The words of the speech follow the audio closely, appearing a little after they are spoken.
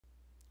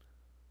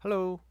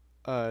Hello,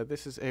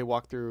 this is a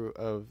walkthrough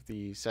of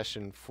the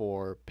session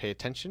for Pay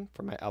Attention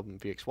for my album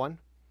VX1.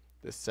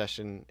 This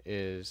session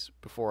is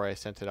before I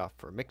sent it off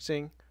for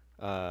mixing.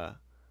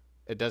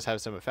 It does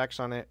have some effects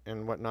on it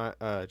and whatnot.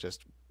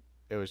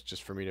 It was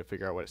just for me to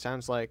figure out what it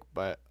sounds like,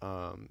 but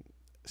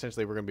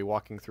essentially we're going to be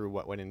walking through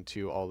what went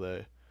into all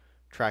the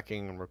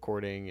tracking and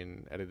recording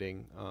and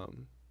editing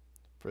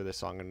for this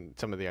song and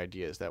some of the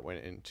ideas that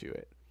went into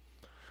it.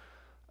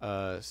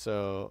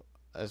 So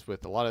as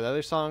with a lot of the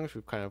other songs,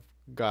 we've kind of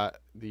got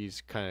these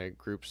kind of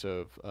groups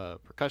of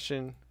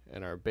percussion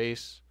and our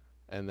bass,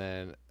 and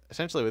then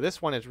essentially with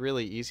this one it's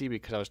really easy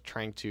because I was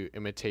trying to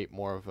imitate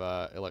more of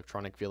a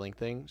electronic feeling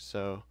thing.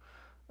 So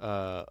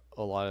a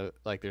lot of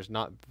there's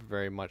not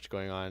very much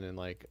going on in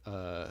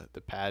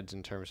the pads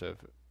in terms of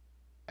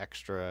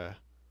extra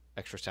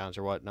sounds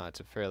or whatnot. It's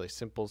a fairly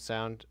simple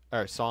sound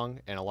or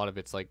song, and a lot of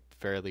it's like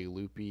fairly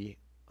loopy.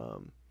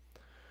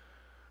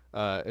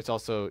 It's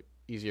also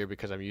easier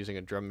because I'm using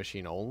a drum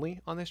machine only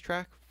on this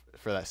track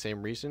for that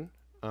same reason.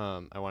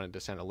 I wanted to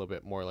sound a little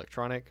bit more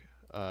electronic,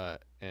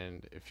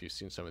 and if you've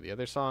seen some of the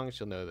other songs,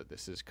 you'll know that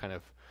this is kind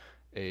of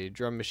a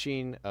drum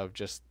machine of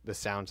just the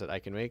sounds that I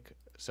can make.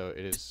 So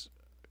it is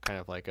kind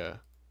of like a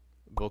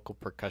vocal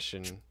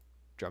percussion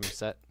drum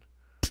set.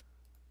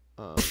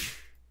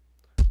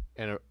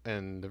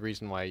 And the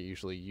reason why I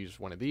usually use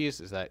one of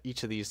these is that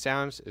each of these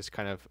sounds is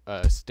kind of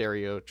a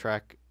stereo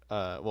track.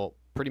 Well,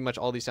 pretty much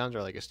all these sounds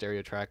are like a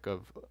stereo track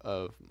of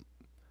a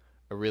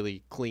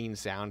really clean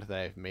sound that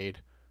I've made,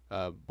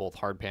 both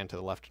hard pan to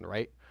the left and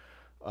right.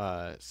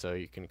 So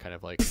you can kind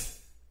of and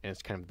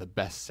it's kind of the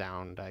best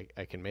sound I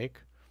can make.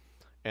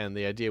 And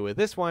the idea with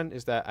this one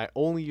is that I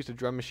only used a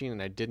drum machine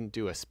and I didn't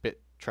do a spit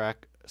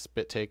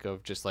take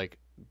of just like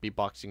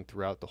beatboxing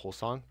throughout the whole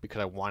song, because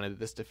I wanted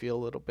this to feel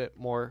a little bit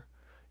more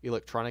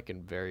electronic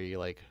and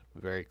very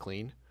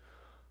clean.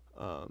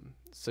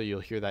 So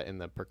you'll hear that in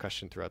the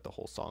percussion throughout the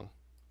whole song,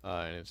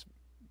 and it's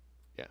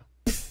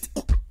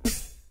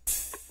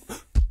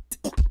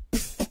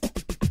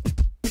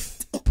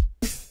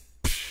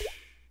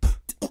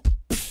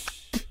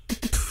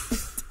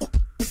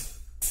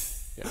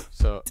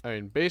So I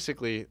mean,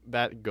 basically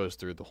that goes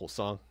through the whole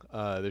song.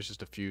 There's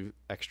just a few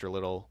extra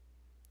little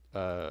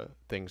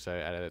things I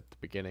added at the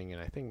beginning,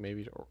 and I think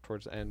maybe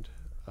towards the end.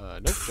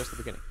 Nope, just the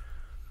beginning.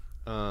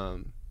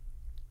 And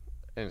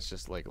it's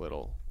just like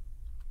little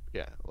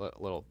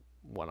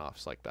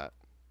one-offs like that.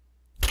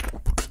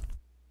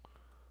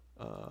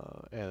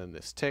 And then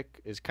this tick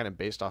is kind of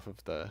based off of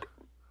the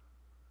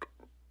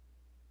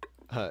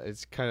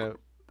it's kind of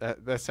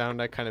that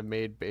sound I kind of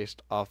made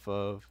based off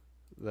of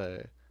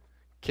the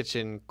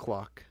kitchen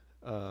clock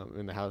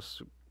in the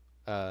house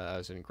I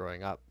was in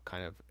growing up.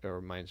 Kind of, it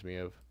reminds me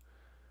of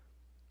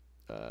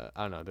I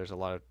don't know, there's a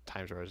lot of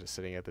times where I was just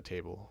sitting at the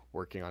table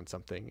working on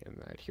something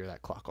and I'd hear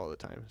that clock all the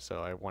time,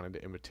 so I wanted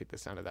to imitate the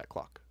sound of that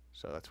clock.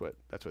 So that's what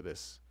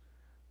this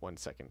 1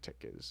 second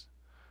tick is.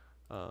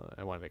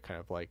 I wanted to kind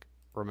of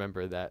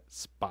remember that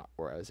spot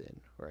where I was in,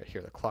 where I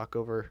hear the clock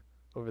over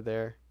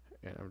there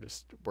and I'm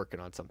just working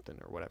on something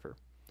or whatever.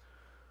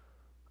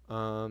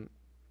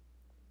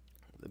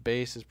 The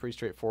bass is pretty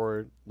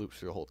straightforward, loops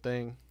through the whole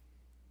thing.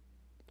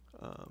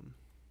 And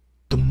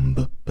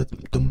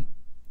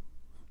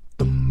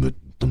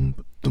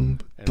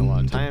a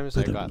lot of times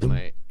I got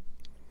my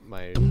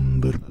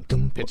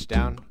pitch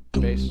down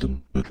bass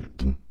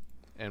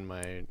and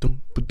my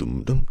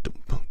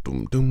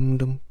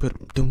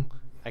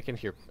I can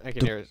hear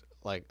there's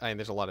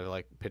a lot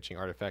of pitching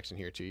artifacts in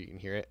here too. You can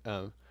hear it.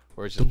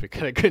 Or it's just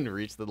because I couldn't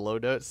reach the low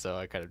notes, so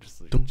I kind of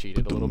just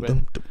cheated a little bit.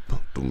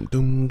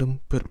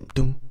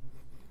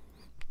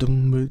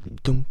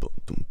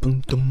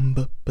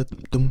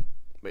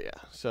 But yeah,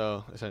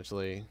 so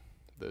essentially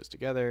those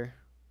together.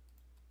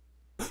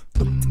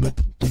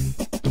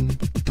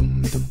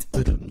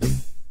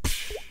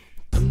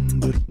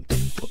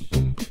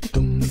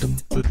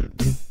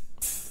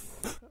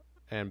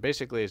 And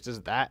basically it's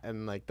just that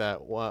and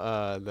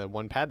the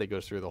one pad that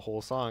goes through the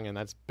whole song, and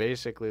that's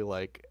basically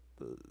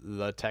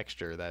the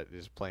texture that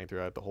is playing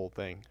throughout the whole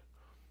thing.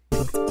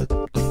 Of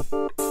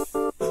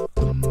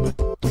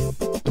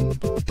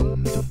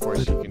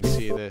course, you can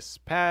see this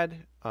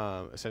pad.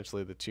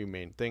 Essentially, the two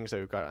main things that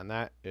we've got on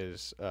that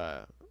is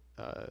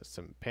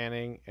some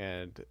panning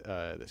and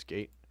this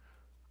gate.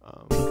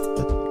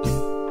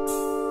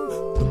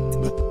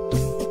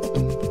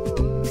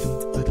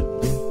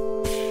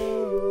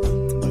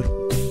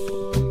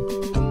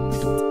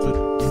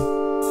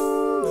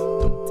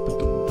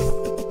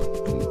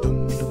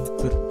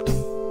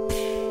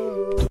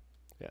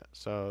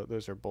 So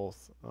those are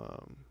both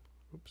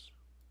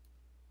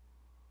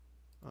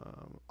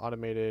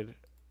automated.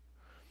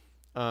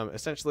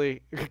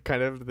 Essentially,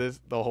 kind of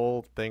the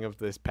whole thing of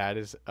this pad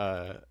is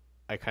I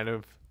kind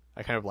of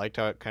liked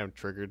how it kind of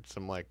triggered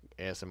some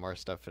ASMR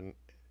stuff in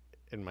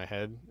my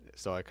head.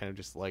 So I kind of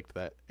just liked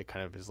that it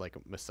kind of is like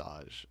a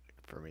massage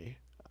for me.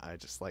 I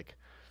just I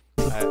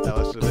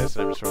listen to this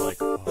and I'm just sort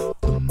of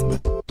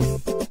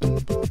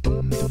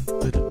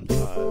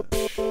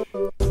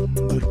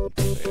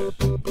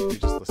you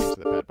just listen to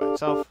the pad by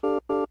itself.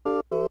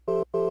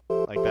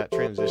 Like that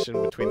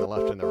transition between the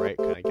left and the right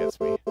kind of gets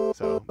me.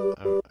 So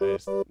I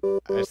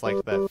just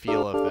liked that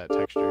feel of that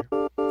texture.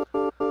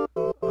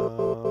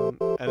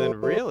 And then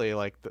really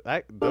like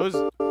that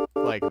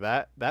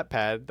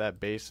pad, that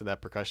bass, and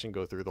that percussion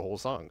go through the whole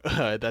song.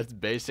 That's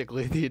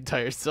basically the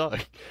entire song.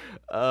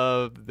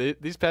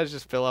 These pads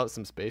just fill out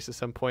some space at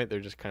some point. They're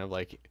just kind of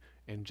like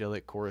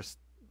angelic chorus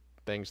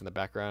things in the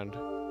background.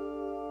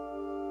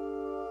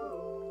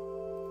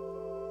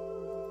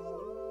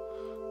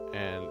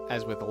 And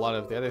as with a lot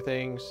of the other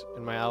things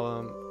in my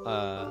album,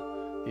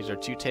 these are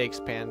 2 takes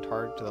panned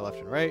hard to the left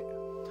and right.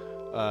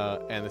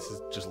 And this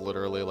is just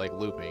literally like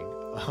looping.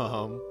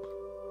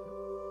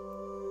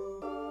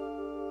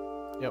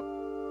 Yep.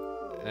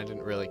 And I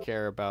didn't really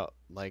care about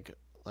like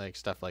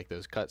stuff like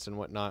those cuts and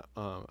whatnot.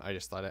 I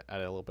just thought it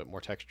added a little bit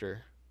more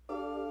texture.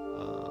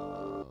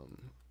 I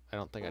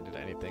don't think I did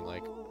anything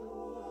like.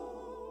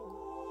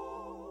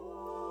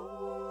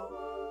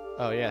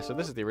 Oh yeah, so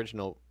this is the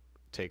original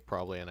take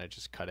probably, and I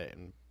just cut it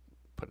and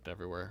put it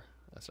everywhere.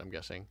 That's what I'm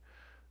guessing.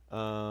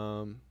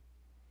 And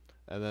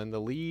then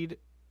the lead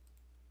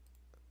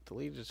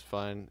is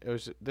fun.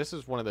 This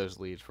is one of those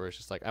leads where it's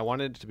just like I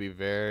wanted it to be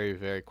very,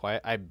 very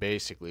quiet. I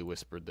basically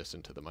whispered this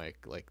into the mic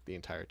like the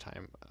entire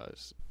time I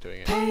was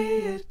doing it.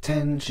 Pay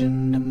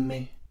attention to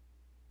me.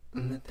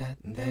 Pay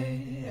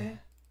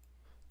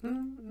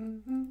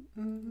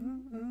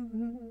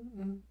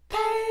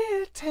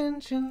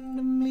attention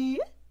to me.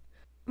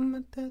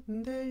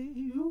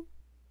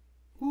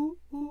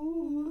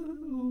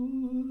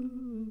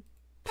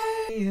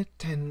 Pay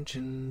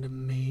attention to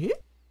me.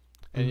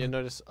 And you'll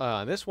notice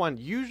on this one,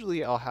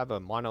 usually I'll have a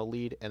mono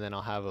lead and then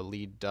I'll have a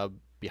lead dub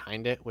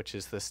behind it, which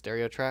is the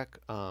stereo track.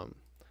 And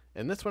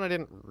this one I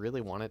didn't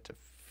really want it to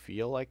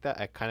feel like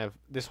that.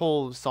 This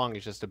whole song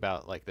is just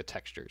about like the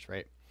textures,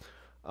 right?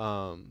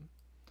 And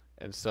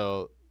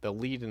so the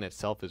lead in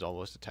itself is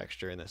almost a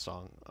texture in this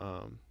song,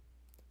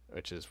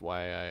 which is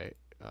why I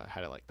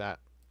had it like that.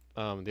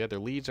 The other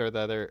leads are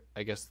the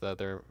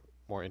other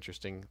more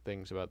interesting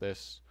things about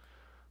this.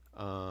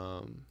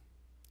 I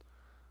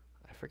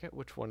forget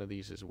which one of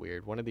these is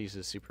weird. One of these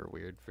is super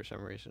weird for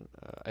some reason.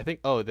 I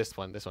think this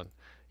one.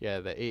 Yeah,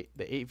 the 8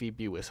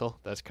 VB whistle.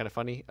 That's kind of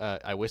funny.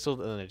 I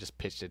whistled and then I just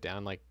pitched it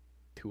down like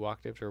 2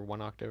 octaves or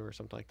 1 octave or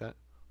something like that.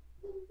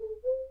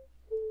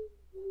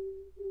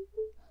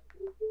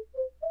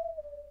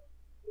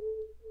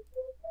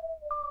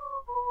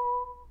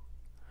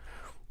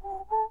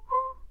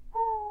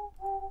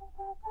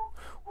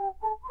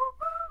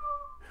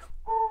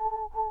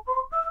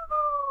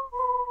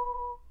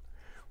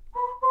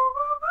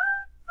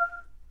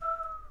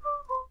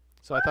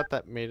 So I thought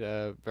that made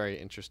a very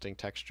interesting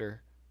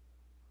texture.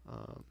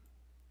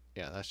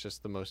 Yeah, that's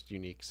just the most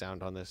unique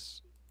sound on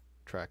this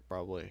track,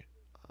 probably.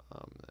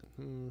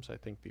 So I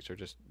think these are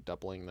just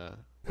doubling the.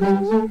 I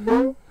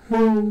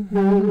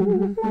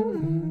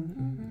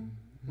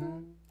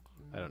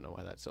don't know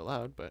why that's so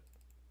loud, but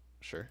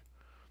sure.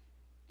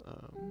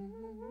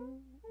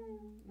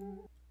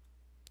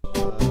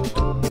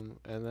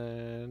 And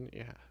then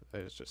yeah,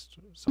 that is just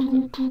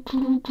something.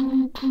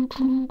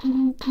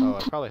 Oh,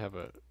 I probably have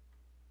a.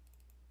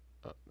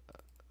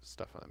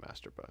 Stuff on the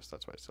master bus.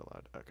 That's why it's so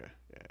loud. Okay,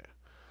 yeah.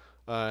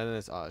 And then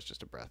it's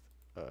just a breath.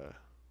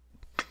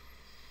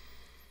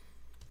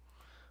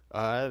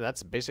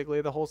 That's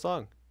basically the whole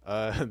song.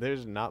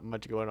 There's not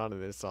much going on in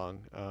this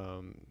song.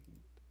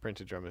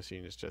 Printed Drum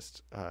Machine is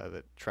just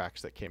the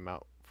tracks that came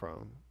out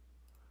from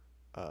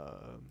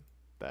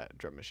that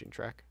drum machine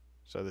track.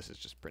 So this is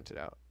just printed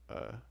out.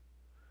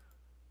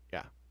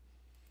 Yeah,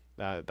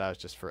 that was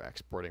just for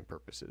exporting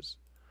purposes.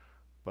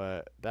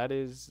 But that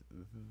is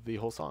the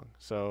whole song.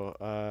 So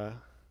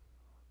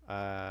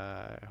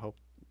I hope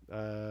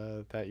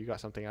that you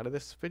got something out of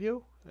this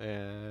video,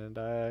 and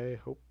I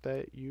hope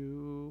that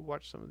you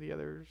watch some of the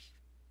other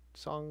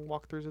song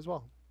walkthroughs as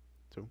well.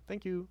 So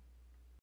thank you.